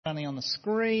Only on the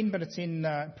screen, but it's in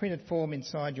printed form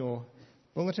inside your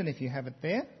bulletin if you have it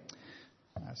there.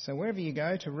 So wherever you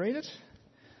go to read it,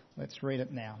 let's read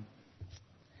it now.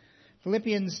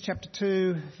 Philippians chapter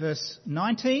 2 verse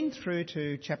 19 through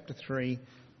to chapter 3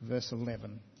 verse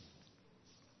 11.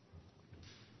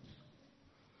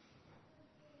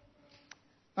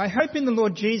 I hope in the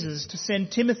Lord Jesus to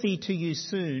send Timothy to you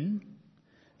soon,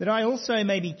 that I also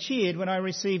may be cheered when I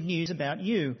receive news about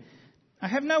you. I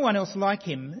have no one else like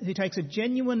him who takes a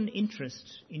genuine interest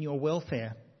in your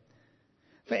welfare.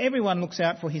 For everyone looks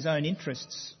out for his own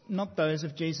interests, not those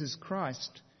of Jesus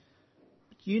Christ.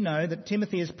 But you know that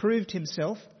Timothy has proved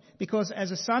himself, because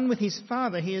as a son with his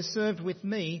father he has served with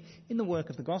me in the work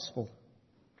of the gospel.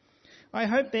 I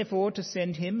hope therefore to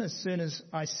send him as soon as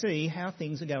I see how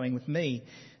things are going with me,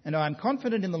 and I am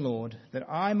confident in the Lord that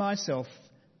I myself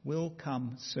will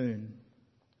come soon.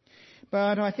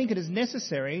 But I think it is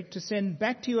necessary to send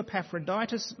back to you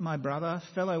Epaphroditus, my brother,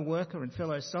 fellow worker and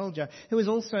fellow soldier, who is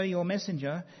also your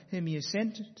messenger, whom you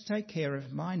sent to take care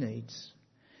of my needs.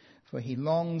 For he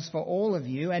longs for all of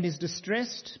you and is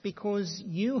distressed because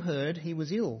you heard he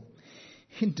was ill.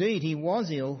 Indeed, he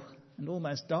was ill and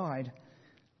almost died.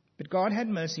 But God had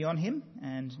mercy on him,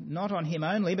 and not on him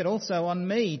only, but also on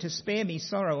me, to spare me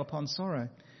sorrow upon sorrow.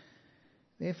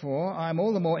 Therefore, I am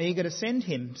all the more eager to send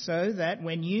him, so that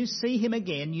when you see him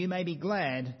again, you may be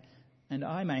glad, and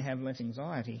I may have less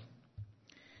anxiety.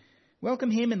 Welcome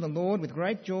him in the Lord with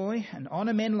great joy, and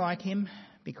honour men like him,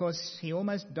 because he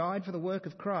almost died for the work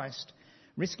of Christ,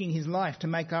 risking his life to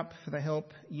make up for the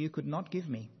help you could not give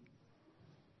me.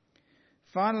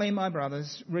 Finally, my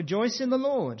brothers, rejoice in the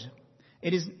Lord.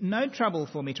 It is no trouble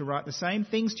for me to write the same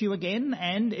things to you again,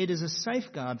 and it is a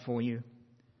safeguard for you.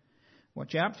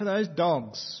 Watch out for those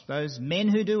dogs, those men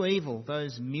who do evil,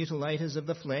 those mutilators of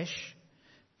the flesh,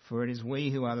 for it is we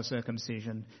who are the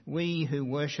circumcision, we who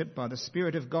worship by the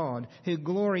Spirit of God, who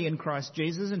glory in Christ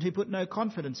Jesus and who put no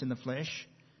confidence in the flesh,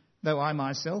 though I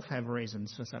myself have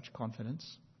reasons for such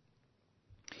confidence.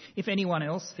 If anyone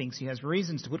else thinks he has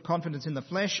reasons to put confidence in the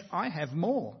flesh, I have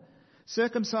more.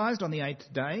 Circumcised on the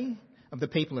 8th day, of the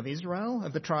people of Israel,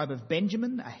 of the tribe of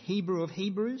Benjamin, a Hebrew of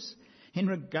Hebrews, in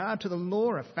regard to the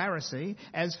law, a Pharisee,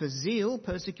 as for zeal,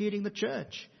 persecuting the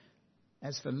church,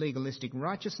 as for legalistic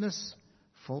righteousness,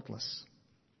 faultless.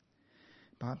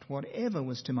 But whatever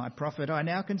was to my profit, I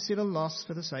now consider loss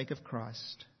for the sake of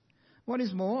Christ. What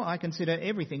is more, I consider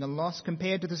everything a loss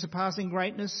compared to the surpassing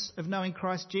greatness of knowing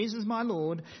Christ Jesus my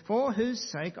Lord, for whose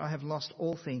sake I have lost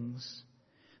all things.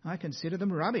 I consider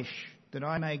them rubbish, that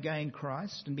I may gain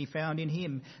Christ and be found in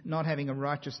him, not having a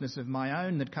righteousness of my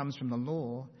own that comes from the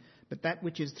law, but that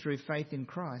which is through faith in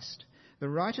Christ, the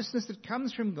righteousness that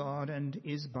comes from God and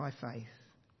is by faith.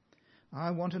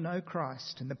 I want to know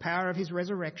Christ and the power of his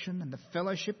resurrection and the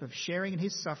fellowship of sharing in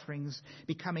his sufferings,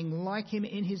 becoming like him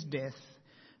in his death,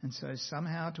 and so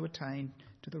somehow to attain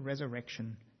to the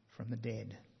resurrection from the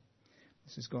dead.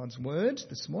 This is God's word.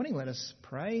 This morning let us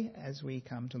pray as we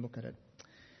come to look at it.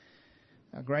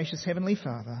 Our gracious Heavenly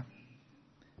Father,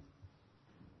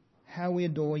 how we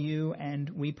adore you and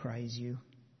we praise you.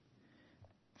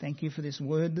 Thank you for this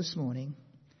word this morning.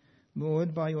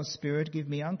 Lord, by your Spirit, give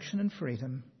me unction and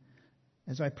freedom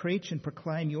as I preach and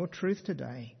proclaim your truth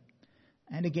today.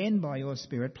 And again, by your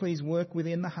Spirit, please work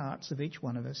within the hearts of each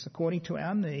one of us according to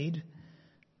our need,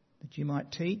 that you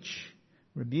might teach,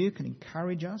 rebuke and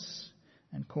encourage us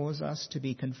and cause us to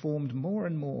be conformed more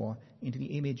and more into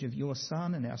the image of your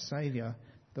Son and our Saviour,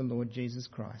 the Lord Jesus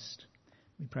Christ.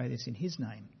 We pray this in his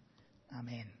name.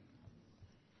 Amen.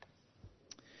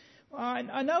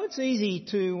 I know it's easy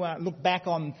to look back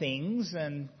on things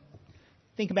and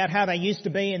think about how they used to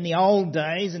be in the old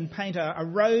days and paint a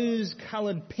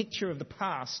rose-coloured picture of the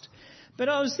past. But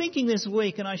I was thinking this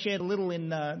week, and I shared a little in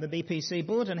the BPC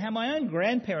bulletin, how my own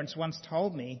grandparents once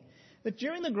told me that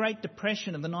during the Great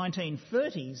Depression of the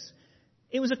 1930s,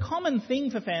 it was a common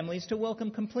thing for families to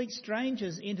welcome complete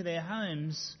strangers into their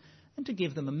homes and to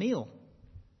give them a meal.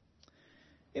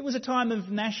 It was a time of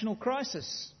national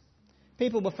crisis.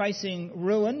 People were facing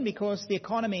ruin because the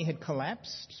economy had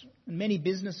collapsed and many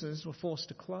businesses were forced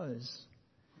to close.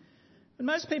 And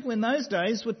most people in those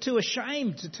days were too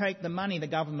ashamed to take the money the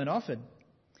government offered.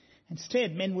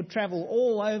 Instead, men would travel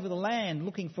all over the land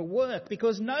looking for work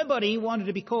because nobody wanted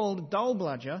to be called a dole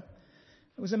bludger.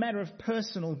 It was a matter of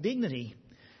personal dignity.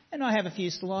 And I have a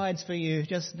few slides for you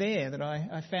just there that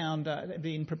I found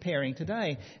in preparing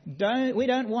today. We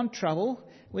don't want trouble.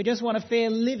 We just want a fair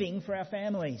living for our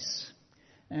families.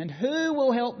 And who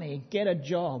will help me get a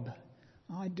job?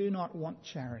 I do not want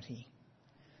charity.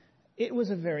 It was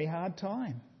a very hard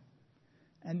time.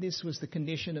 And this was the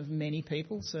condition of many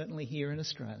people, certainly here in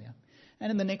Australia. And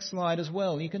in the next slide as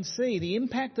well, you can see the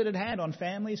impact that it had on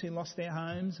families who lost their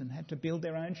homes and had to build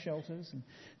their own shelters. And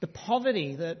the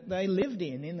poverty that they lived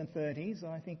in the 30s,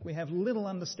 I think we have little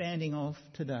understanding of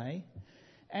today.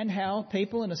 And how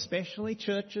people, and especially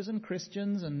churches and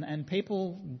Christians and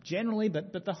people generally,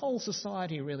 but the whole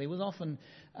society really, was often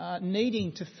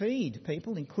needing to feed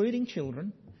people, including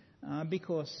children,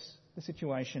 because the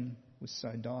situation was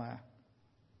so dire.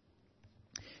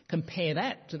 Compare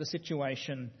that to the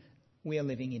situation we are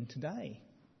living in today.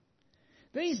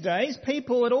 These days,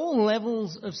 people at all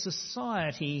levels of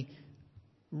society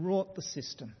wrought the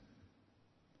system.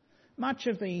 Much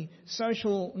of the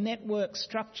social network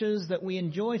structures that we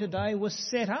enjoy today were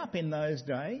set up in those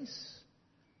days.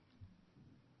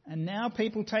 And now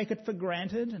people take it for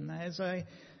granted, and there's a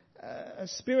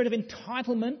spirit of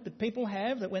entitlement that people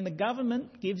have, that when the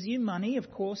government gives you money, of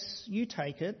course you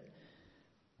take it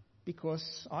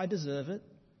because I deserve it.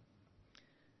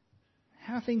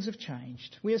 How things have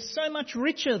changed. We are so much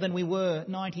richer than we were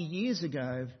 90 years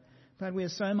ago, but we are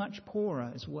so much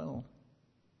poorer as well.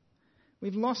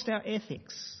 We've lost our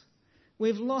ethics.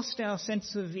 We've lost our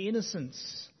sense of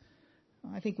innocence.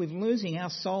 I think we're losing our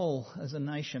soul as a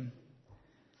nation.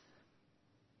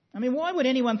 I mean, why would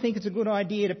anyone think it's a good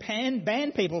idea to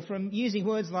ban people from using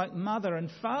words like mother and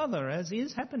father, as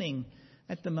is happening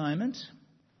at the moment?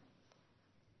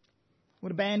 Or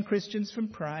to ban Christians from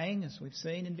praying, as we've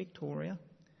seen in Victoria?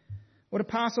 Or to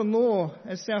pass a law,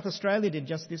 as South Australia did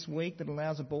just this week, that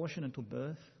allows abortion until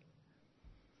birth?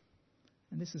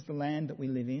 And this is the land that we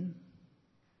live in.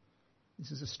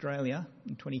 This is Australia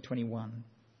in 2021.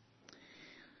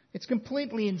 It's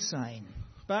completely insane.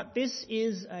 But this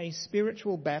is a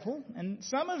spiritual battle, and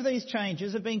some of these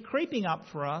changes have been creeping up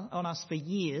on us for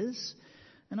years.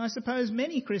 And I suppose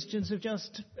many Christians have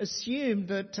just assumed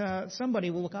that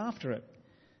somebody will look after it.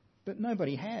 But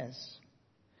nobody has.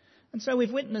 And so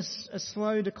we've witnessed a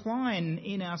slow decline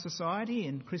in our society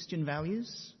and Christian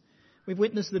values. We've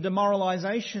witnessed the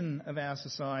demoralisation of our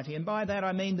society, and by that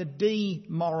I mean the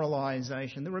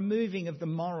demoralisation, the removing of the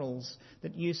morals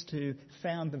that used to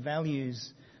found the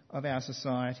values of our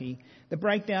society, the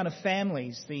breakdown of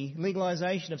families, the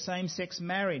legalisation of same-sex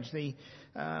marriage,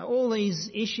 all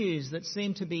these issues that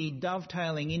seem to be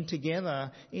dovetailing in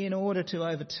together in order to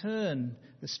overturn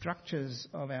the structures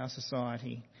of our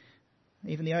society.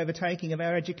 Even the overtaking of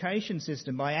our education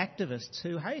system by activists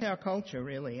who hate our culture,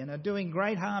 really, and are doing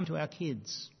great harm to our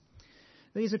kids.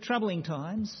 These are troubling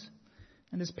times,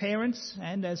 and as parents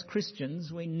and as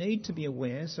Christians, we need to be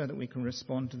aware so that we can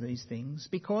respond to these things,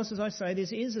 because, as I say,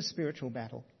 this is a spiritual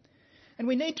battle. And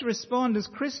we need to respond as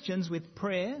Christians with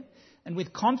prayer and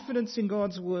with confidence in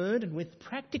God's word and with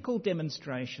practical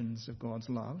demonstrations of God's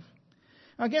love.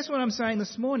 I guess what I'm saying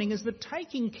this morning is that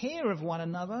taking care of one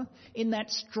another in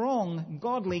that strong,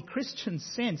 godly Christian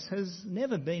sense has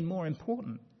never been more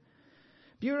important.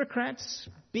 Bureaucrats,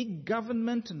 big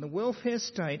government and the welfare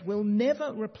state will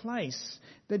never replace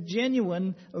the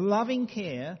genuine, loving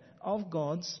care of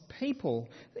God's people.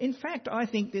 In fact, I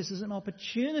think this is an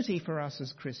opportunity for us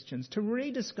as Christians to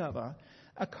rediscover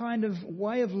a kind of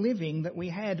way of living that we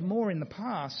had more in the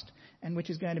past and which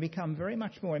is going to become very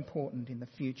much more important in the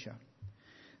future.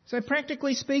 So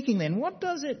practically speaking then, what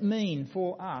does it mean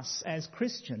for us as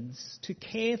Christians to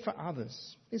care for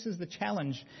others? This is the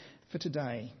challenge for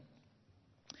today.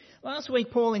 Last week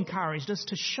Paul encouraged us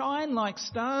to shine like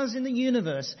stars in the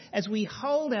universe as we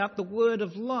hold out the word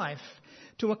of life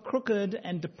to a crooked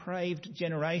and depraved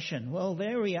generation. Well,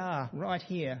 there we are, right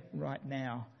here, right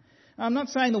now. I'm not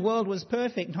saying the world was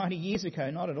perfect 90 years ago,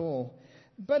 not at all.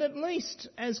 But at least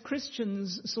as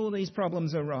Christians saw these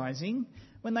problems arising,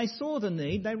 when they saw the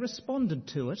need, they responded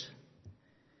to it.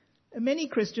 And many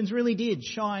Christians really did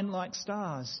shine like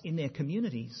stars in their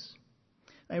communities.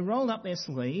 They rolled up their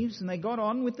sleeves and they got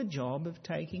on with the job of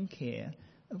taking care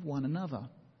of one another.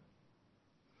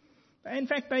 In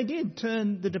fact, they did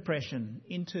turn the depression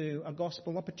into a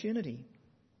gospel opportunity.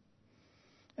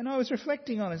 And I was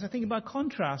reflecting on this. I think by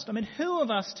contrast, who of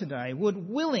us today would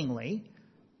willingly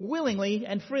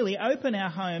and freely open our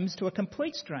homes to a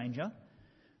complete stranger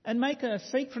and make a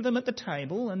seat for them at the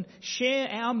table and share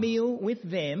our meal with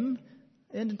them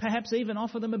and perhaps even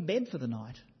offer them a bed for the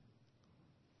night?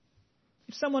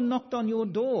 If someone knocked on your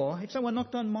door, if someone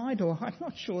knocked on my door, I'm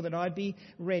not sure that I'd be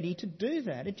ready to do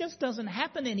that. It just doesn't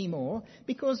happen anymore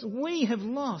because we have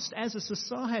lost as a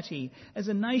society, as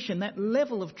a nation, that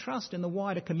level of trust in the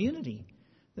wider community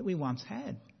that we once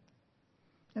had.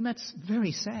 And that's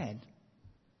very sad.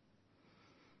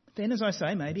 Then, as I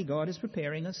say, maybe God is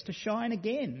preparing us to shine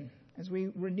again as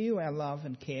we renew our love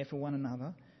and care for one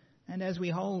another and as we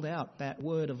hold out that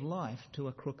word of life to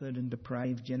a crooked and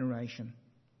depraved generation.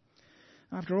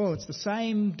 After all, it's the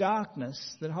same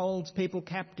darkness that holds people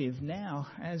captive now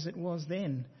as it was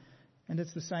then, and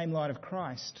it's the same light of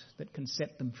Christ that can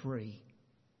set them free.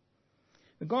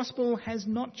 The gospel has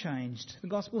not changed. The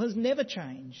gospel has never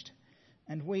changed.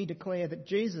 And we declare that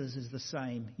Jesus is the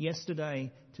same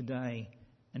yesterday, today,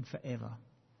 and forever.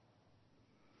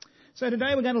 So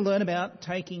today we're going to learn about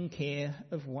taking care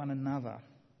of one another.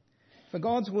 For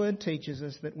God's word teaches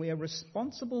us that we are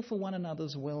responsible for one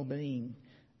another's well-being,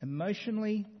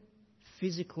 emotionally,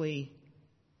 physically,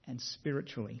 and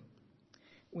spiritually.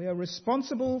 We are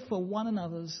responsible for one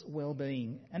another's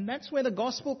well-being. And that's where the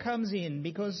gospel comes in,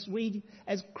 because we,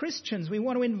 as Christians, we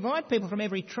want to invite people from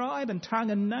every tribe and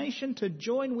tongue and nation to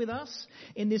join with us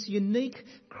in this unique,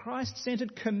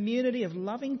 Christ-centred community of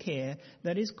loving care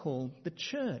that is called the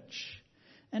church.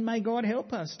 And may God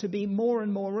help us to be more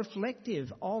and more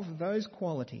reflective of those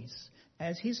qualities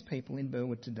as his people in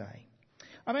Burwood today.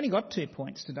 I've only got 2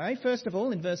 points today. First of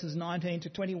all, in verses 19 to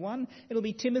 21, it'll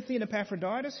be Timothy and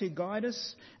Epaphroditus who guide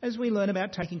us as we learn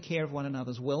about taking care of one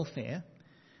another's welfare.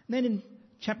 And then in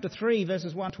chapter 3,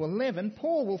 verses 1 to 11,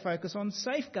 Paul will focus on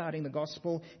safeguarding the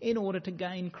gospel in order to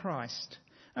gain Christ.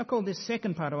 I've called this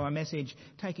second part of our message,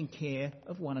 taking care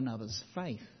of one another's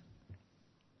faith.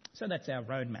 So that's our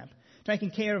roadmap.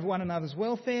 Taking care of one another's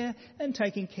welfare and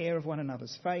taking care of one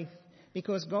another's faith,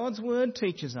 because God's word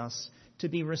teaches us to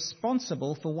be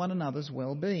responsible for one another's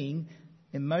well-being,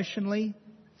 emotionally,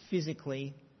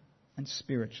 physically, and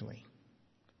spiritually.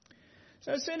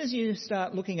 So as soon as you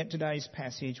start looking at today's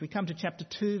passage, we come to chapter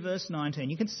 2, verse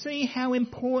 19. You can see how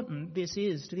important this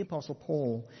is to the Apostle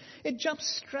Paul. It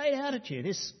jumps straight out at you,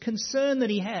 this concern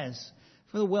that he has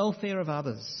for the welfare of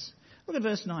others. Look at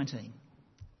verse 19.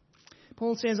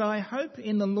 Paul says, I hope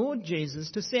in the Lord Jesus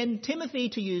to send Timothy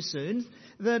to you soon,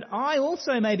 that I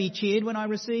also may be cheered when I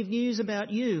receive news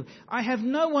about you. I have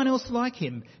no one else like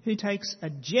him who takes a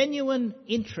genuine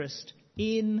interest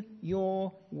in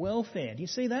your welfare. Do you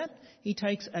see that? He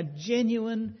takes a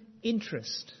genuine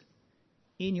interest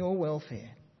in your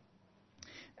welfare.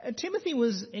 Timothy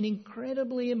was an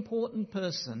incredibly important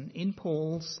person in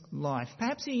Paul's life.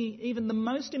 Perhaps even the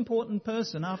most important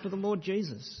person after the Lord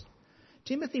Jesus.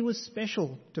 Timothy was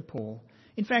special to Paul.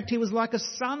 In fact, he was like a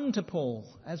son to Paul,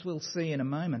 as we'll see in a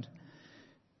moment.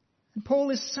 And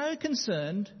Paul is so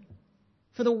concerned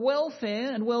for the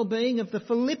welfare and well-being of the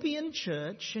Philippian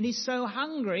church, and he's so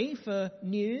hungry for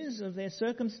news of their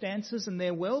circumstances and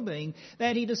their well-being,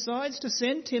 that he decides to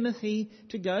send Timothy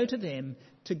to go to them,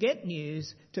 to get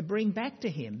news, to bring back to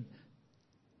him.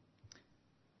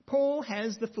 Paul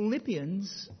has the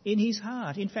Philippians in his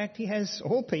heart. In fact, he has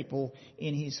all people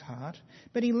in his heart.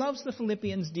 But he loves the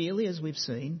Philippians dearly, as we've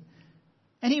seen.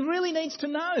 And he really needs to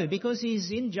know, because he's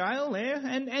in jail there,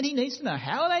 and he needs to know,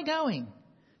 how are they going?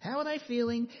 How are they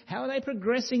feeling? How are they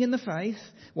progressing in the faith?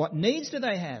 What needs do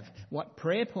they have? What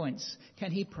prayer points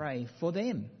can he pray for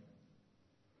them?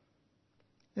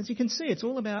 As you can see, it's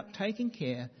all about taking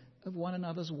care of one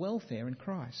another's welfare in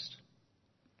Christ.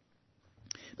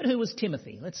 But who was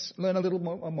Timothy? Let's learn a little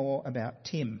more about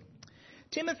Tim.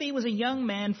 Timothy was a young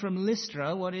man from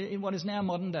Lystra, in what is now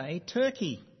modern-day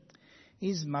Turkey.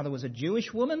 His mother was a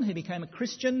Jewish woman who became a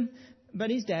Christian, but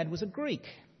his dad was a Greek.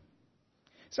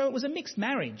 So it was a mixed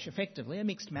marriage, effectively, a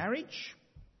mixed marriage.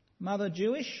 Mother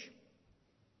Jewish,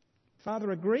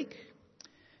 father a Greek.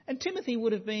 And Timothy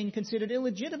would have been considered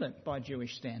illegitimate by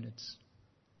Jewish standards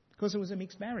because it was a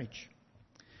mixed marriage.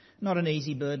 Not an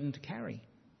easy burden to carry.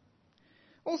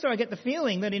 Also, I get the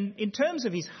feeling that in terms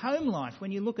of his home life,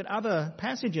 when you look at other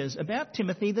passages about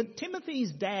Timothy, that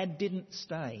Timothy's dad didn't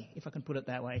stay, if I can put it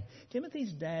that way.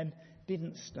 Timothy's dad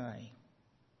didn't stay.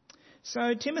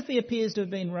 So Timothy appears to have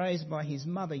been raised by his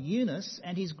mother Eunice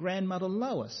and his grandmother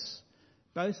Lois,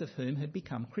 both of whom had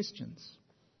become Christians.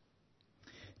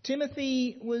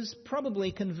 Timothy was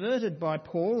probably converted by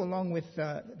Paul, along with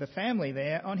the family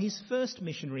there, on his first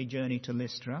missionary journey to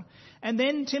Lystra. And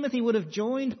then Timothy would have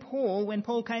joined Paul when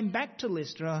Paul came back to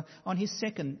Lystra on his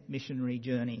second missionary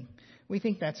journey. We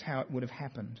think that's how it would have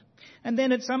happened. And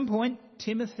then at some point,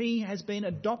 Timothy has been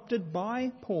adopted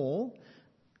by Paul,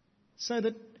 so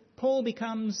that Paul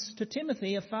becomes to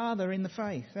Timothy a father in the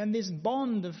faith. And this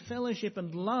bond of fellowship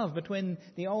and love between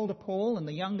the older Paul and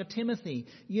the younger Timothy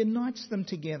unites them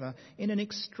together in an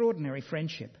extraordinary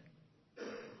friendship.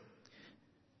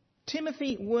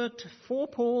 Timothy worked for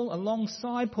Paul,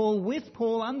 alongside Paul, with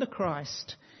Paul, under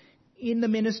Christ, in the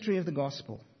ministry of the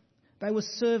gospel. They were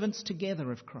servants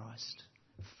together of Christ,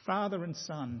 father and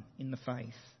son in the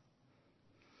faith.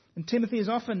 And Timothy is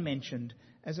often mentioned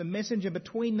as a messenger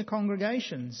between the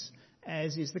congregations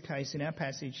as is the case in our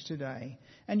passage today.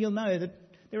 And you'll know that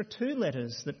there are two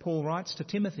letters that Paul writes to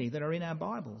Timothy that are in our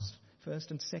Bibles, 1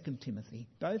 and 2 Timothy,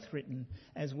 both written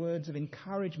as words of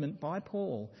encouragement by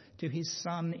Paul to his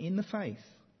son in the faith.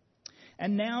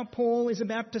 And now Paul is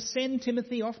about to send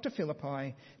Timothy off to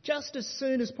Philippi, just as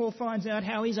soon as Paul finds out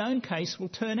how his own case will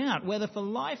turn out, whether for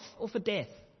life or for death.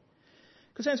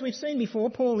 Because as we've seen before,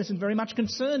 Paul isn't very much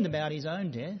concerned about his own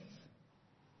death.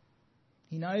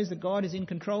 He knows that God is in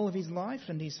control of his life,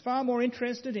 and he's far more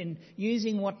interested in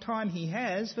using what time he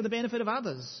has for the benefit of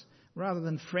others, rather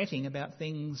than fretting about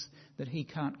things that he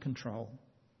can't control.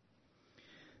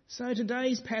 So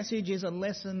today's passage is a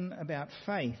lesson about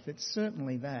faith. It's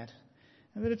certainly that.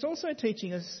 But it's also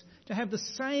teaching us to have the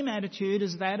same attitude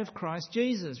as that of Christ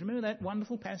Jesus. Remember that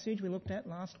wonderful passage we looked at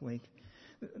last week?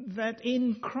 That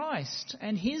in Christ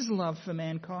and his love for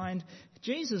mankind,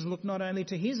 Jesus looked not only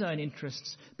to his own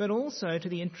interests, but also to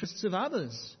the interests of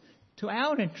others, to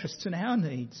our interests and our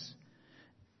needs.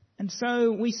 And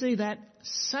so we see that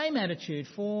same attitude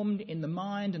formed in the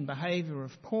mind and behaviour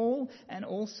of Paul and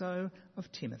also of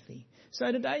Timothy. So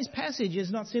today's passage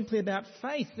is not simply about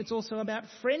faith, it's also about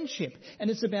friendship, and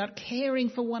it's about caring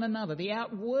for one another, the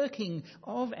outworking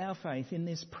of our faith in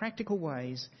these practical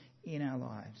ways in our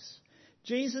lives.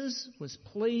 Jesus was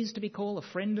pleased to be called a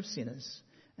friend of sinners,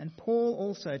 and Paul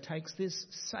also takes this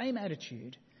same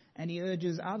attitude and he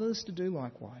urges others to do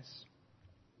likewise.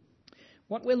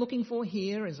 What we're looking for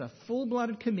here is a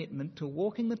full-blooded commitment to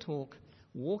walking the talk,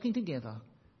 walking together,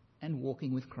 and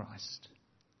walking with Christ.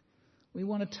 We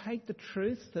want to take the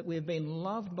truth that we've been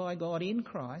loved by God in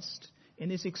Christ in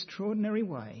this extraordinary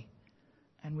way,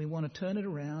 and we want to turn it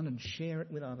around and share it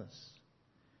with others.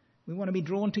 We want to be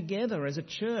drawn together as a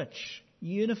church,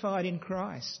 unified in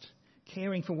Christ,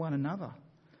 caring for one another,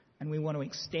 and we want to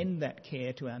extend that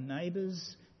care to our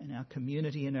neighbours and our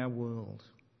community and our world.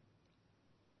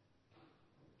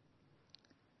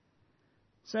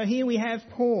 So here we have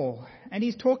Paul, and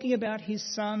he's talking about his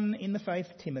son in the faith,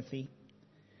 Timothy.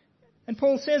 And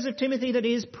Paul says of Timothy that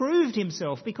he has proved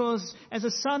himself because as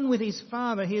a son with his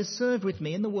father, he has served with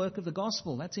me in the work of the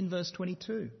gospel. That's in verse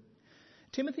 22.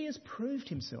 Timothy has proved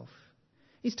himself.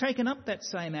 He's taken up that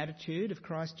same attitude of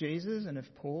Christ Jesus and of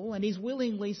Paul, and he's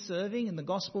willingly serving in the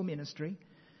gospel ministry.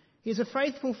 He's a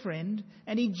faithful friend,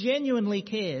 and he genuinely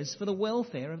cares for the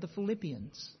welfare of the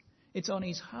Philippians. It's on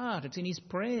his heart, it's in his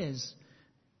prayers.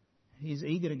 He's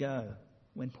eager to go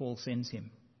when Paul sends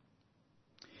him.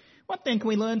 What then can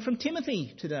we learn from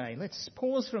Timothy today? Let's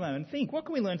pause for a moment and think. What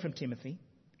can we learn from Timothy?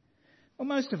 Well,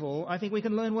 most of all, I think we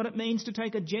can learn what it means to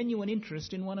take a genuine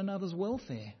interest in one another's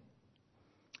welfare.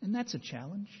 And that's a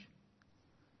challenge.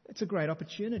 It's a great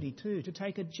opportunity too, to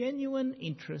take a genuine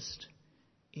interest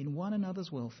in one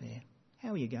another's welfare. How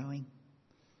are you going?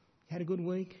 Had a good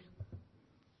week?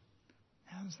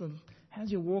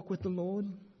 How's your walk with the Lord?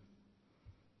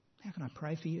 How can I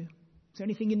pray for you? Is there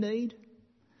anything you need?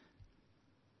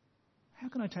 How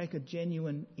can I take a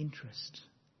genuine interest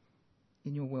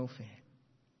in your welfare?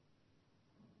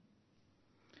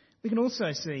 We can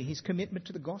also see his commitment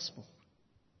to the gospel.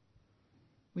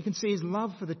 We can see his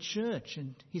love for the church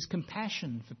and his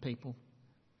compassion for people.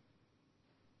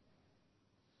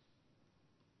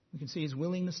 We can see his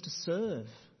willingness to serve.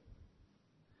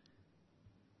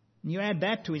 And you add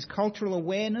that to his cultural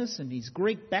awareness and his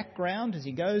Greek background as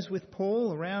he goes with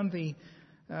Paul around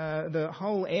the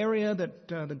whole area that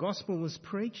the gospel was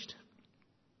preached.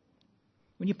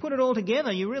 When you put it all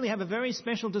together, you really have a very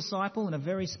special disciple and a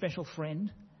very special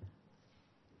friend.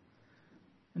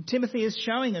 And Timothy is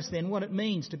showing us then what it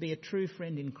means to be a true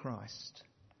friend in Christ.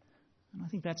 And I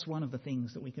think that's one of the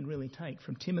things that we can really take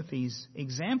from Timothy's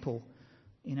example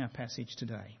in our passage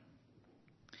today.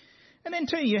 And then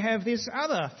too, you have this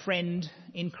other friend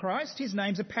in Christ. His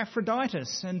name's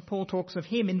Epaphroditus, and Paul talks of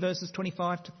him in verses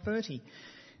 25 to 30.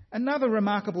 Another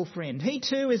remarkable friend. He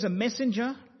too is a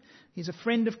messenger. He's a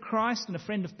friend of Christ and a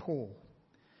friend of Paul.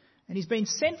 And he's been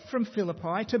sent from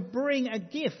Philippi to bring a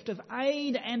gift of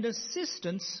aid and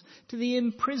assistance to the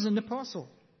imprisoned apostle.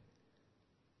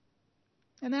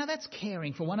 And now that's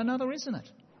caring for one another, isn't it?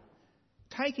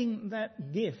 Taking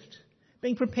that gift,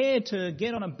 being prepared to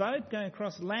get on a boat, going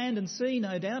across land and sea,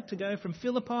 no doubt, to go from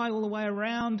Philippi all the way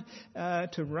around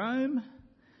to Rome,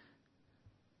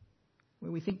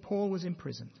 where we think Paul was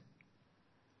imprisoned.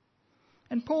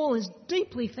 And Paul is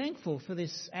deeply thankful for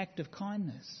this act of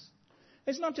kindness.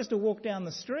 It's not just a walk down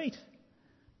the street.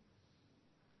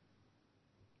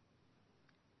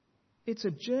 It's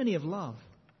a journey of love.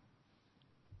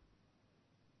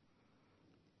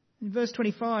 In verse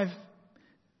 25,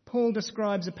 Paul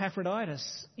describes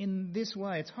Epaphroditus in this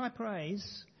way. It's high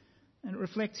praise. And it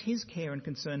reflects his care and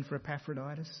concern for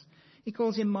Epaphroditus. He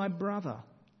calls him my brother,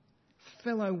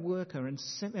 fellow worker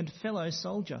and fellow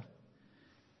soldier,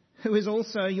 who is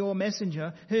also your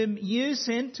messenger, whom you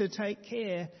sent to take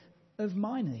care of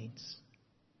my needs.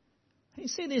 You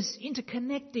see this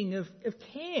interconnecting of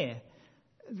care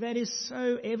that is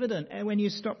so evident when you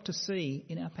stop to see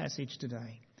in our passage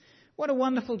today. What a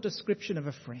wonderful description of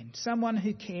a friend, someone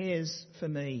who cares for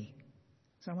me,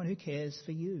 someone who cares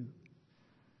for you.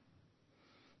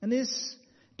 And this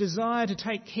desire to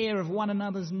take care of one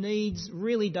another's needs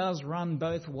really does run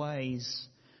both ways,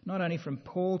 not only from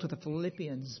Paul to the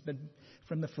Philippians, but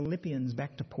from the Philippians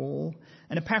back to Paul.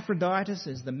 And Epaphroditus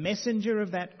is the messenger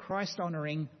of that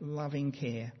Christ-honouring, loving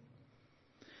care.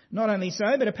 Not only so,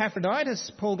 but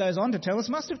Epaphroditus, Paul goes on to tell us,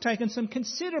 must have taken some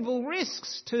considerable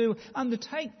risks to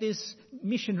undertake this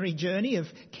missionary journey of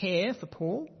care for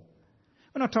Paul.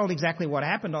 We're not told exactly what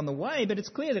happened on the way, but it's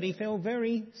clear that he fell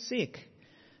very sick.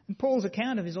 And Paul's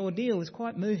account of his ordeal is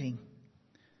quite moving.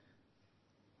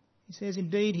 He says,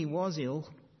 indeed, he was ill,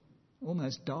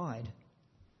 almost died.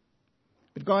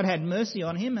 But God had mercy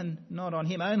on him, and not on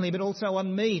him only, but also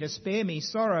on me, to spare me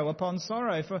sorrow upon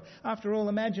sorrow. For after all,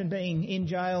 imagine being in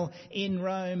jail in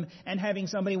Rome and having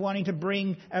somebody wanting to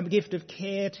bring a gift of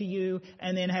care to you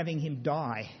and then having him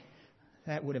die.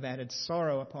 That would have added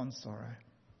sorrow upon sorrow.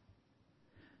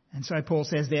 And so Paul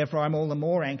says, therefore, I'm all the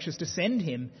more anxious to send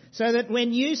him, so that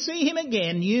when you see him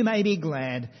again, you may be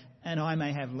glad, and I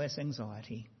may have less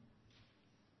anxiety.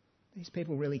 These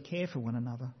people really care for one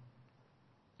another.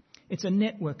 It's a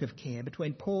network of care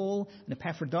between Paul and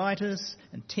Epaphroditus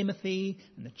and Timothy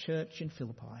and the church in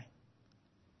Philippi.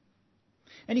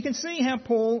 And you can see how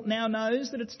Paul now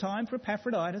knows that it's time for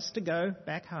Epaphroditus to go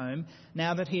back home,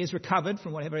 now that he has recovered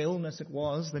from whatever illness it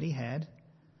was that he had.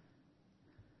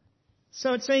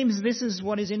 So it seems this is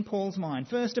what is in Paul's mind.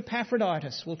 First,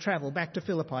 Epaphroditus will travel back to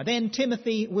Philippi. Then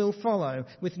Timothy will follow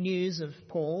with news of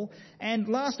Paul. And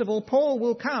last of all, Paul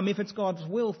will come if it's God's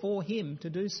will for him to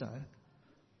do so.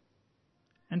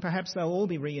 And perhaps they'll all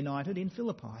be reunited in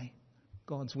Philippi,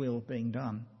 God's will being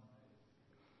done.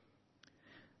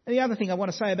 And the other thing I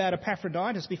want to say about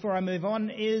Epaphroditus before I move on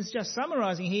is just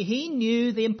summarising here. He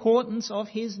knew the importance of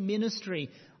his ministry.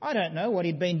 I don't know what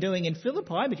he'd been doing in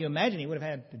Philippi, but you imagine he would have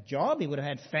had a job, he would have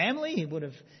had family, he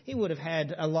would have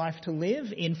had a life to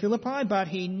live in Philippi, but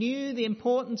he knew the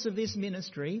importance of this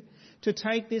ministry to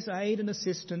take this aid and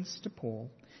assistance to Paul.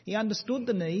 He understood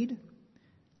the need.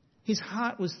 His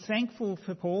heart was thankful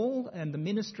for Paul and the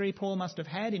ministry Paul must have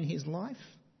had in his life.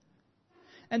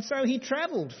 And so he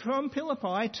travelled from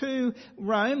Philippi to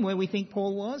Rome, where we think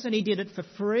Paul was, and he did it for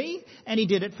free, and he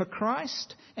did it for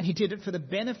Christ, and he did it for the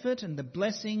benefit and the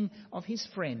blessing of his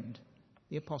friend,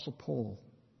 the Apostle Paul.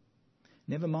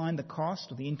 Never mind the cost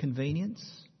or the inconvenience.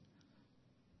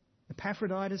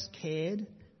 Epaphroditus cared,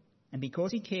 and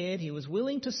because he cared, he was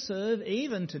willing to serve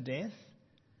even to death.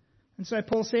 And so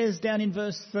Paul says down in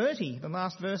verse 30, the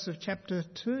last verse of chapter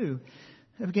 2,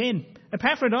 again,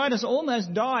 Epaphroditus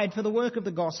almost died for the work of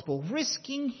the gospel,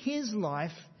 risking his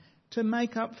life to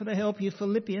make up for the help you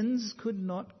Philippians could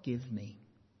not give me.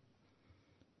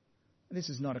 This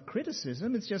is not a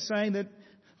criticism, it's just saying that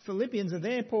Philippians are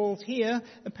there, Paul's here,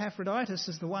 Epaphroditus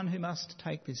is the one who must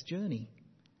take this journey.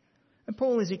 And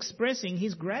Paul is expressing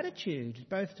his gratitude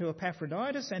both to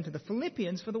Epaphroditus and to the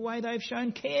Philippians for the way they've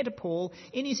shown care to Paul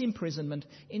in his imprisonment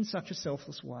in such a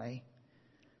selfless way.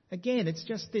 Again, it's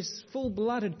just this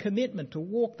full-blooded commitment to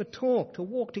walk the talk, to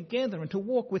walk together and to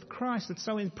walk with Christ that's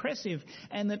so impressive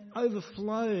and that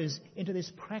overflows into this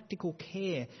practical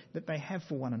care that they have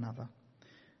for one another.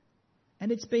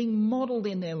 And it's being modelled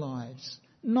in their lives,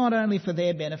 not only for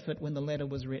their benefit when the letter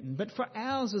was written, but for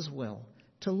ours as well,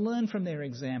 to learn from their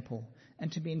example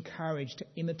and to be encouraged to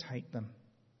imitate them.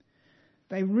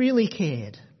 They really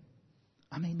cared.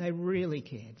 They really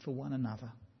cared for one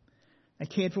another. They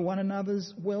cared for one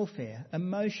another's welfare,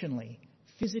 emotionally,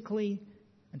 physically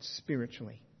and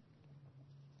spiritually.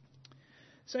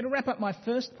 So to wrap up my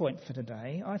first point for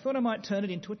today, I thought I might turn it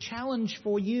into a challenge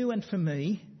for you and for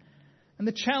me. And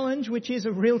the challenge, which is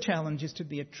a real challenge, is to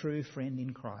be a true friend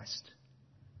in Christ.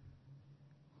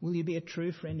 Will you be a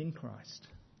true friend in Christ?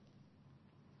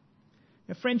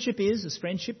 Now, friendship is as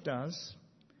friendship does.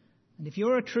 And if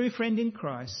you're a true friend in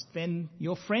Christ, then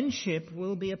your friendship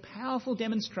will be a powerful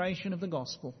demonstration of the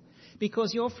gospel,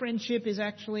 because your friendship is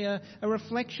actually a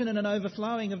reflection and an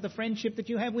overflowing of the friendship that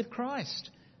you have with Christ.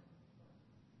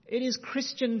 It is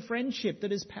Christian friendship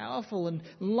that is powerful and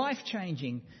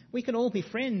life-changing. We can all be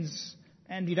friends,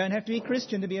 and you don't have to be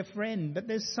Christian to be a friend, but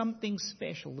there's something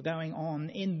special going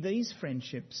on in these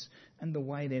friendships and the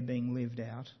way they're being lived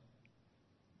out.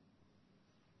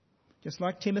 just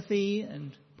like Timothy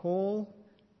and Paul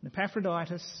and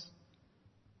Epaphroditus.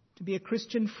 To be a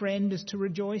Christian friend is to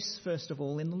rejoice, first of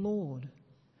all, in the Lord,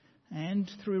 and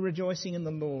through rejoicing in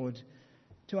the Lord,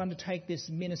 to undertake this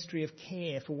ministry of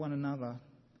care for one another,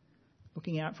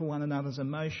 looking out for one another's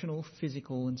emotional,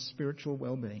 physical and spiritual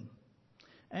well-being.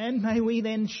 And may we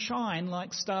then shine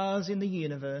like stars in the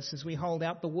universe as we hold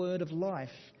out the word of life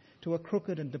to a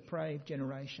crooked and depraved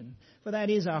generation. For that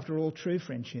is, after all, true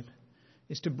friendship,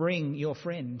 is to bring your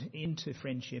friend into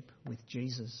friendship with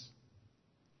Jesus.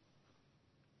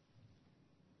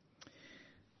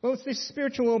 Well, it's this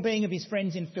spiritual well-being of his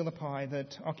friends in Philippi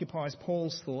that occupies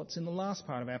Paul's thoughts in the last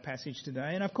part of our passage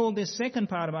today. And I've called this second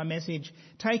part of our message,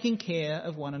 Taking Care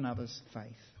of One Another's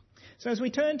Faith. So as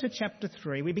we turn to chapter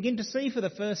 3, we begin to see for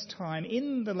the first time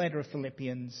in the letter of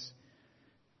Philippians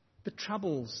the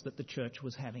troubles that the church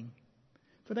was having.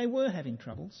 For they were having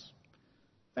troubles.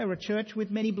 They were a church with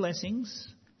many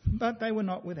blessings, but they were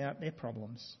not without their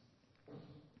problems.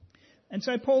 And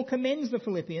so Paul commends the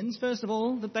Philippians, first of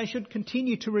all, that they should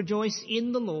continue to rejoice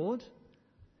in the Lord.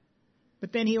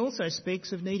 But then he also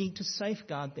speaks of needing to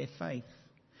safeguard their faith.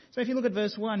 So if you look at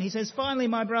verse 1, he says, "Finally,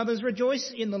 my brothers,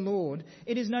 rejoice in the Lord.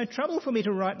 It is no trouble for me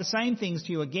to write the same things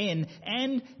to you again,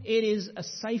 and it is a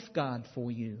safeguard for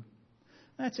you."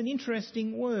 That's an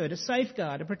interesting word, a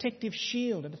safeguard, a protective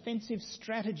shield, a defensive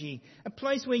strategy, a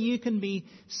place where you can be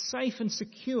safe and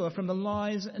secure from the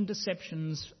lies and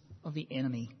deceptions of the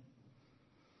enemy.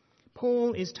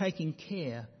 Paul is taking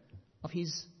care of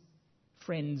his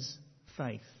friends'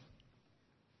 faith.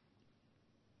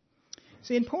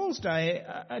 See, in Paul's day,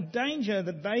 a danger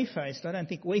that they faced, I don't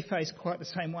think we face quite the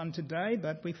same one today,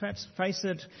 but we perhaps face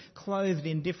it clothed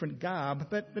in different garb.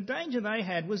 But the danger they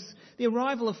had was the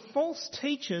arrival of false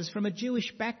teachers from a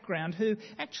Jewish background who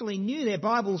actually knew their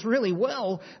Bibles really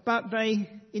well, but they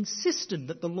insisted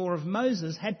that the law of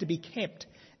Moses had to be kept,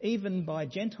 even by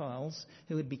Gentiles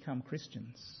who had become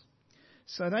Christians.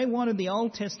 So they wanted the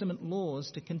Old Testament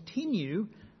laws to continue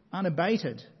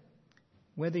unabated.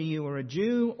 Whether you were a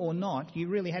Jew or not, you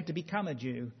really had to become a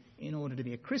Jew in order to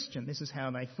be a Christian. This is how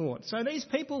they thought. So these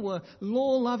people were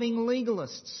law-loving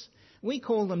legalists. We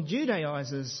call them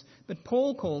Judaizers, but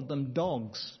Paul called them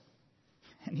dogs.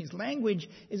 And his language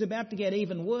is about to get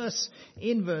even worse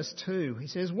in verse 2. He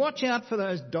says, "Watch out for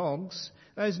those dogs,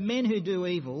 those men who do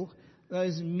evil,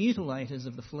 those mutilators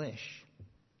of the flesh."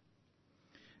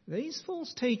 These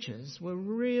false teachers were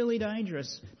really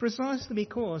dangerous, precisely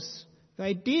because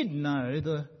they did know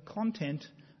the content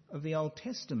of the Old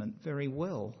Testament very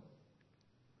well.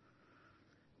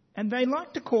 And they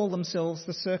like to call themselves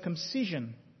the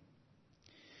circumcision.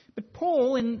 But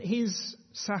Paul, in his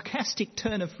sarcastic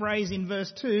turn of phrase in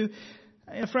verse 2,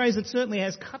 a phrase that certainly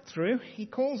has cut through, he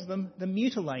calls them the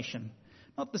mutilation.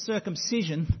 Not the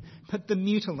circumcision, but the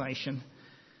mutilation.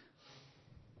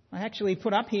 I actually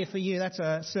put up here for you, that's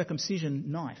a circumcision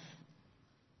knife.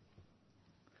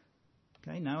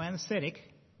 Okay, no anaesthetic.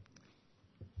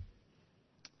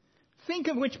 Think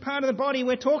of which part of the body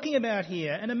we're talking about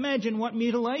here and imagine what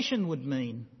mutilation would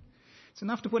mean. It's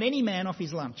enough to put any man off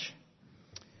his lunch.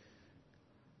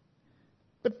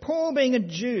 But Paul, being a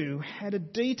Jew, had a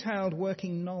detailed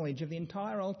working knowledge of the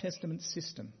entire Old Testament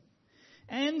system.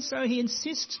 And so he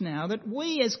insists now that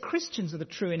we as Christians are the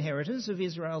true inheritors of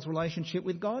Israel's relationship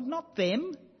with God, not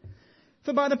them.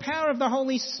 For by the power of the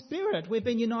Holy Spirit, we've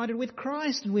been united with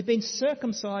Christ and we've been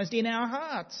circumcised in our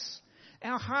hearts.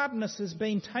 Our hardness has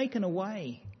been taken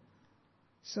away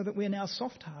so that we're now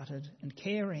soft-hearted and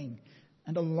caring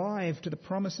and alive to the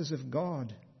promises of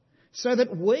God. So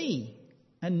that we,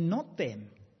 and not them,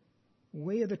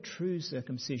 we are the true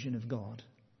circumcision of God.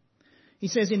 He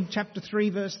says in chapter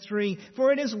 3, verse 3,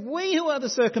 "For it is we who are the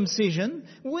circumcision,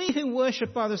 we who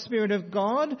worship by the Spirit of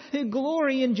God, who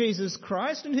glory in Jesus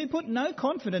Christ, and who put no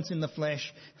confidence in the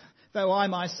flesh, though I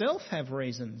myself have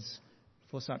reasons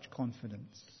for such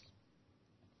confidence."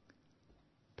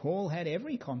 Paul had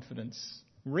every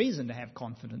reason to have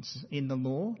confidence in the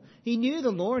law. He knew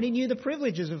the law and he knew the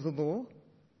privileges of the law.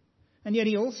 And yet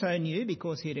he also knew,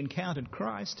 because he had encountered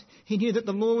Christ, he knew that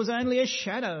the law was only a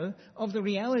shadow of the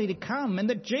reality to come and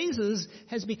that Jesus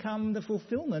has become the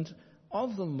fulfilment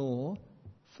of the law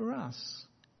for us.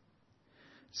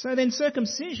 So then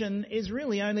circumcision is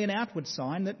really only an outward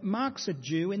sign that marks a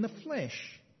Jew in the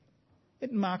flesh.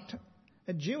 It marked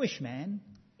a Jewish man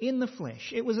in the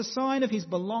flesh. It was a sign of his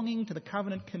belonging to the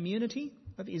covenant community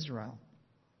of Israel.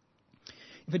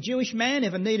 If a Jewish man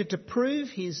ever needed to prove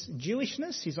his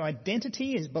Jewishness, his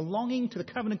identity, his belonging to the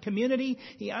covenant community,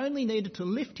 he only needed to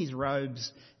lift his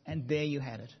robes, and there you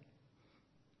had it.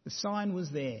 The sign was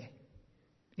there.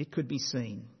 It could be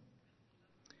seen.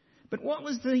 But what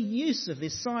was the use of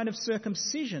this sign of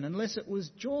circumcision unless it was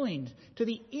joined to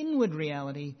the inward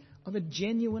reality of a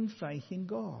genuine faith in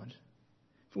God?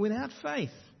 For without faith,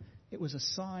 it was a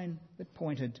sign that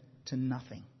pointed to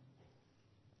nothing.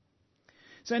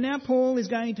 So now Paul is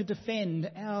going to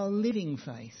defend our living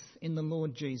faith in the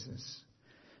Lord Jesus.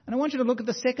 And I want you to look at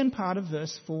the second part of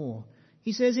verse 4.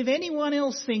 He says, if anyone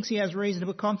else thinks he has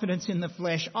reasonable confidence in the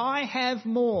flesh, I have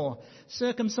more,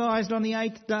 circumcised on the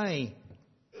 8th day,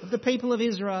 of the people of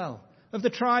Israel, of the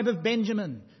tribe of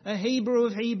Benjamin, a Hebrew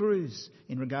of Hebrews,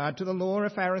 in regard to the law a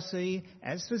Pharisee,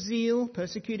 as for zeal,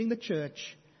 persecuting the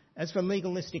church, as for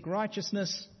legalistic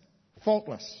righteousness,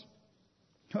 faultless.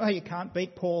 Oh, you can't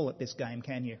beat Paul at this game,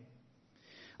 can you?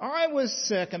 I was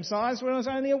circumcised when I was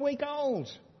only a week old.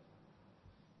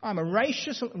 I'm a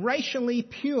racially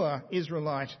pure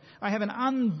Israelite. I have an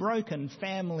unbroken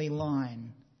family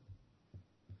line.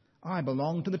 I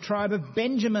belong to the tribe of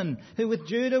Benjamin, who with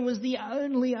Judah was the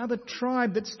only other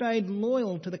tribe that stayed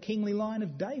loyal to the kingly line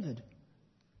of David.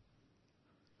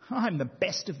 I'm the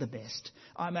best of the best.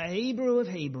 I'm a Hebrew of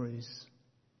Hebrews.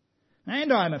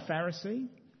 And I'm a Pharisee.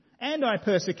 And I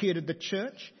persecuted the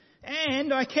church.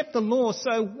 And I kept the law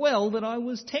so well that I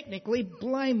was technically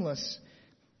blameless.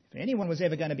 If anyone was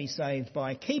ever going to be saved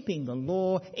by keeping the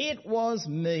law, it was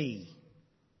me.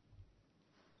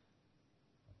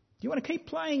 Do you want to keep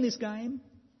playing this game?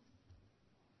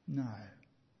 No.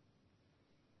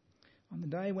 On the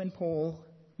day when Paul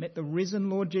met the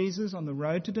risen Lord Jesus on the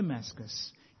road to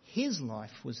Damascus, his life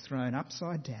was thrown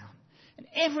upside down. And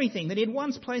everything that he had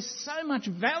once placed so much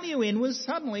value in was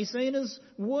suddenly seen as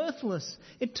worthless.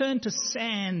 It turned to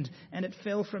sand and it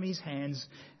fell from his hands.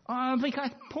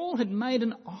 Because Paul had made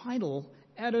an idol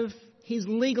out of his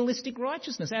legalistic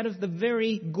righteousness, out of the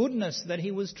very goodness that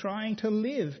he was trying to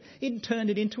live. He'd turned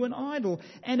it into an idol,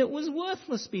 and it was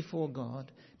worthless before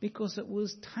God because it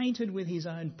was tainted with his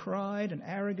own pride and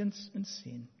arrogance and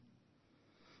sin.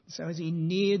 So as he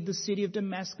neared the city of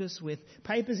Damascus with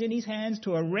papers in his hands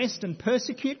to arrest and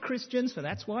persecute Christians, for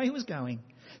that's why he was going,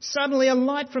 suddenly a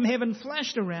light from heaven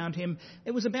flashed around him.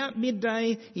 It was about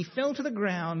midday. He fell to the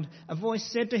ground. A voice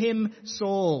said to him,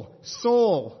 Saul,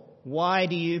 Saul, why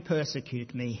do you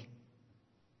persecute me?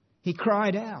 He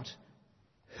cried out,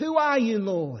 Who are you,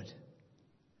 Lord?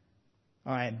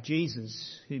 I am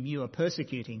Jesus, whom you are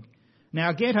persecuting.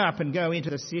 Now get up and go into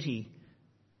the city,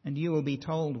 and you will be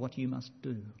told what you must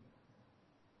do.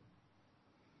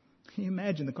 Can you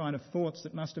imagine the kind of thoughts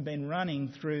that must have been running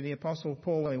through the Apostle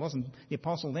Paul? Well, he wasn't the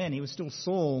Apostle then, he was still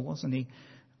Saul, wasn't he?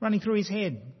 Running through his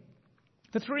head.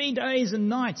 For 3 days and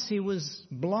nights he was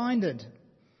blinded,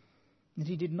 and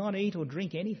he did not eat or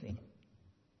drink anything.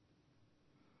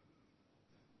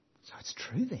 So it's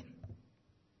true then.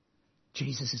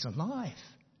 Jesus is alive.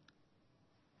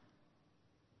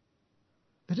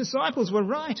 The disciples were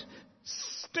right.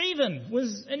 Stephen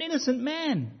was an innocent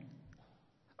man.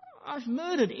 I've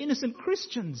murdered innocent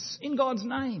Christians in God's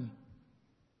name.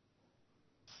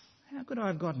 How could I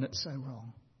have gotten it so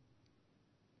wrong?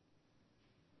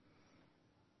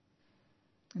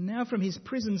 And now from his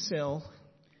prison cell,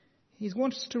 he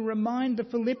wants to remind the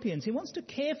Philippians. He wants to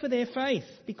care for their faith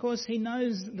because he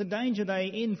knows the danger they're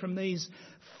in from these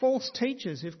false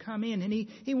teachers who've come in. And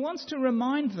he wants to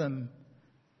remind them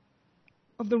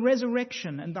of the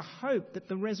resurrection and the hope that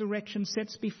the resurrection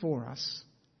sets before us.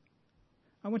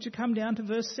 I want you to come down to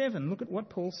verse 7. Look at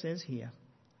what Paul says here.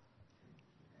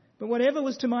 But whatever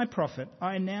was to my profit,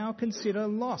 I now consider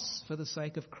loss for the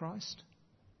sake of Christ.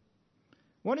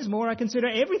 What is more, I consider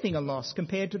everything a loss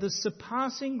compared to the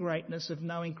surpassing greatness of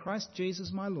knowing Christ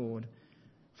Jesus my Lord,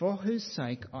 for whose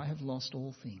sake I have lost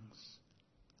all things.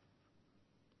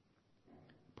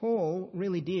 Paul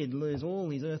really did lose all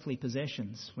his earthly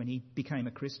possessions when he became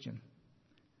a Christian.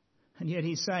 And yet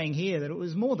he's saying here that it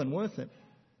was more than worth it.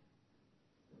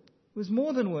 It was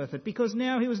more than worth it because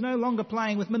now he was no longer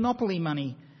playing with monopoly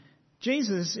money.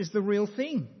 Jesus is the real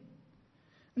thing.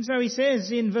 And so he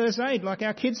says in verse 8, like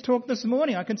our kids talked this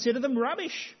morning, I consider them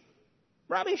rubbish.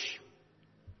 Rubbish.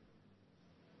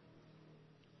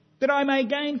 That I may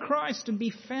gain Christ and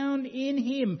be found in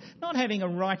him, not having a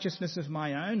righteousness of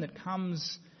my own that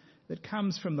comes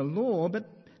from the law, but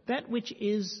that which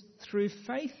is through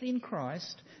faith in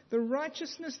Christ, the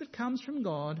righteousness that comes from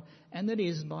God and that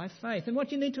is by faith. And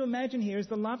what you need to imagine here is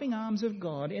the loving arms of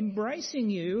God embracing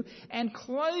you and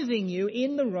clothing you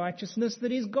in the righteousness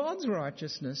that is God's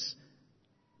righteousness.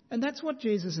 And that's what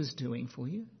Jesus is doing for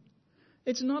you.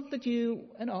 It's not that you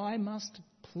and I must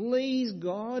please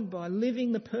God by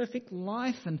living the perfect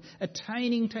life and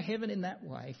attaining to heaven in that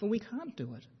way, for we can't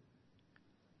do it.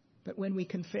 But when we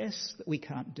confess that we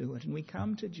can't do it and we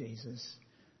come to Jesus,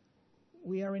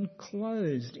 we are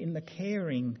enclosed in the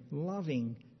caring,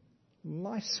 loving,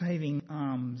 life-saving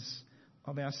arms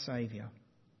of our Saviour.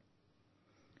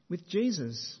 With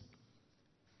Jesus,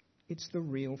 it's the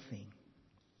real thing.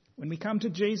 When we come to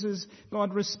Jesus,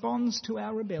 God responds to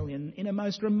our rebellion in a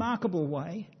most remarkable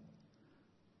way.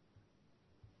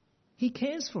 He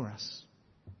cares for us.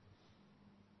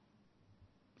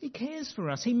 He cares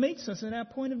for us. He meets us at our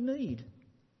point of need.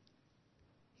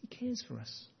 He cares for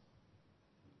us.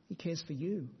 He cares for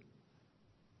you.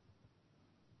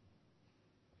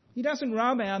 He doesn't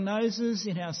rub our noses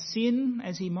in our sin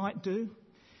as he might do.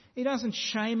 He doesn't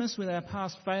shame us with our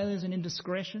past failures and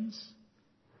indiscretions.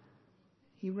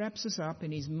 He wraps us up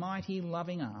in his mighty,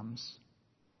 loving arms,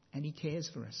 and he cares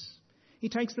for us. He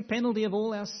takes the penalty of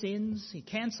all our sins. He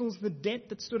cancels the debt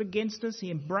that stood against us. He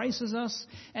embraces us,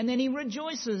 and then he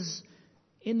rejoices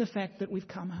in the fact that we've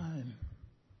come home.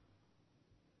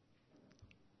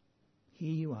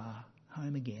 Here you are,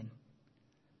 home again.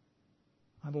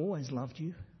 I've always loved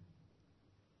you.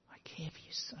 I care for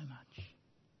you so much.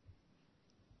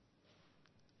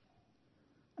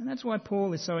 And that's why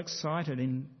Paul is so excited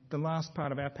in the last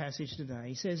part of our passage today.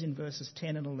 He says in verses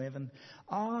 10 and 11,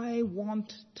 I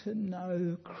want to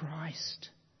know Christ.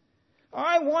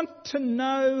 I want to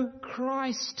know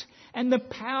Christ and the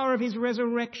power of his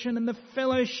resurrection and the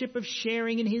fellowship of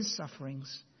sharing in his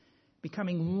sufferings,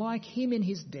 becoming like him in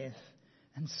his death,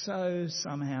 and so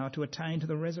somehow to attain to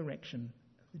the resurrection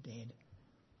of the dead.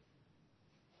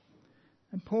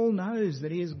 And Paul knows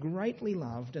that he is greatly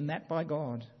loved, and that by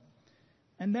God.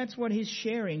 And that's what he's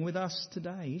sharing with us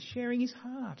today. He's sharing his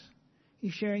heart.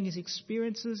 He's sharing his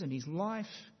experiences and his life.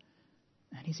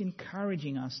 And he's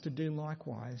encouraging us to do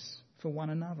likewise for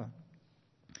one another.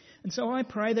 And so I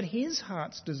pray that his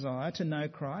heart's desire to know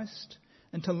Christ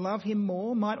and to love him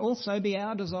more might also be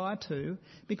our desire too,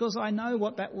 because I know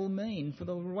what that will mean for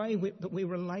the way that we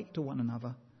relate to one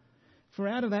another. For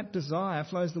out of that desire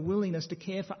flows the willingness to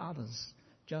care for others,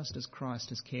 just as Christ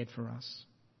has cared for us.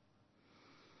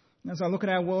 As I look at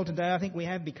our world today, I think we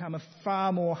have become a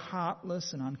far more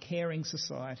heartless and uncaring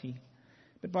society.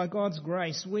 But by God's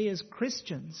grace, we as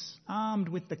Christians, armed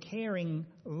with the caring,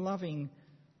 loving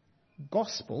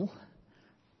gospel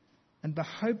and the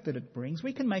hope that it brings,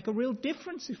 we can make a real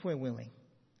difference if we're willing.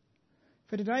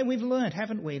 For today we've learnt,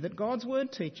 haven't we, that God's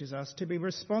word teaches us to be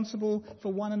responsible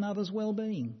for one another's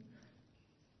well-being,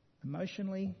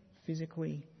 emotionally,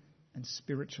 physically and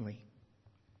spiritually.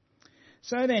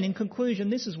 So then, in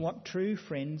conclusion, this is what true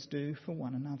friends do for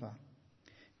one another.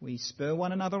 We spur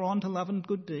one another on to love and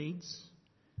good deeds.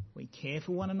 We care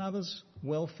for one another's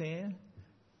welfare.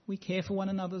 We care for one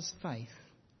another's faith.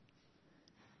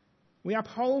 We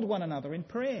uphold one another in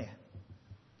prayer.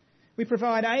 We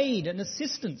provide aid and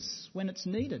assistance when it's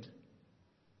needed.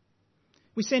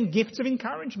 We send gifts of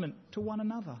encouragement to one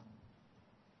another.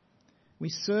 We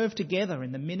serve together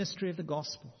in the ministry of the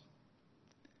gospel.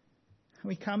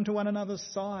 We come to one another's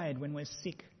side when we're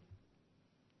sick.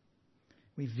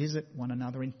 We visit one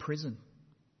another in prison.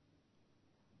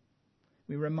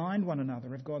 We remind one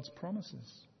another of God's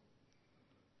promises,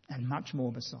 and much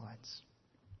more besides.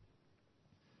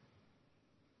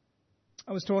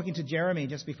 I was talking to Jeremy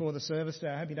just before the service today.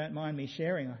 I hope you don't mind me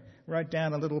sharing. I wrote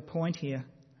down a little point here.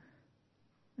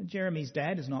 Jeremy's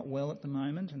dad is not well at the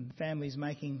moment, and the family's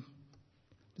making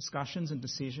discussions and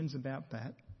decisions about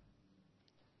that.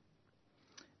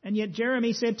 And yet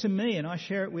Jeremy said to me, and I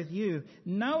share it with you,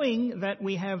 knowing that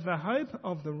we have the hope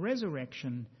of the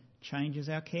resurrection changes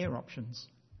our care options.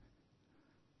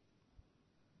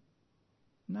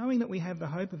 Knowing that we have the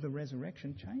hope of the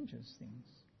resurrection changes things.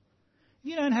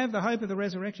 If you don't have the hope of the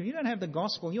resurrection, you don't have the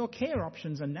gospel, your care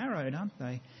options are narrowed, aren't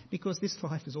they? Because this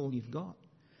life is all you've got.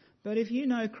 But if you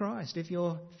know Christ, if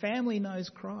your family knows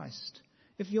Christ,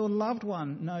 if your loved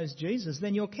one knows Jesus,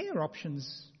 then your care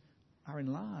options are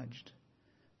enlarged.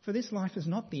 For this life is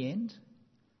not the end.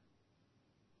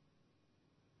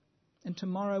 And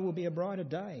tomorrow will be a brighter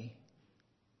day.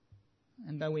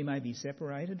 And though we may be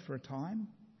separated for a time,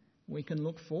 we can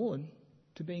look forward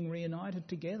to being reunited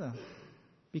together,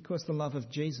 because the love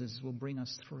of Jesus will bring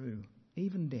us through,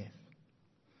 even death.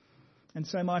 And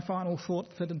so my final thought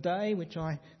for today, which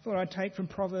I thought I'd take from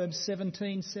Proverbs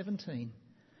 17:17.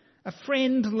 A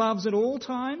friend loves at all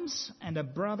times, and a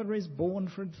brother is born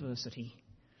for adversity.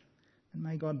 And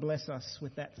may God bless us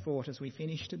with that thought as we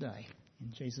finish today.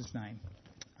 In Jesus' name,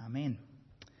 amen.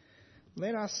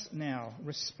 Let us now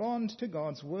respond to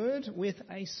God's word with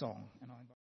a song.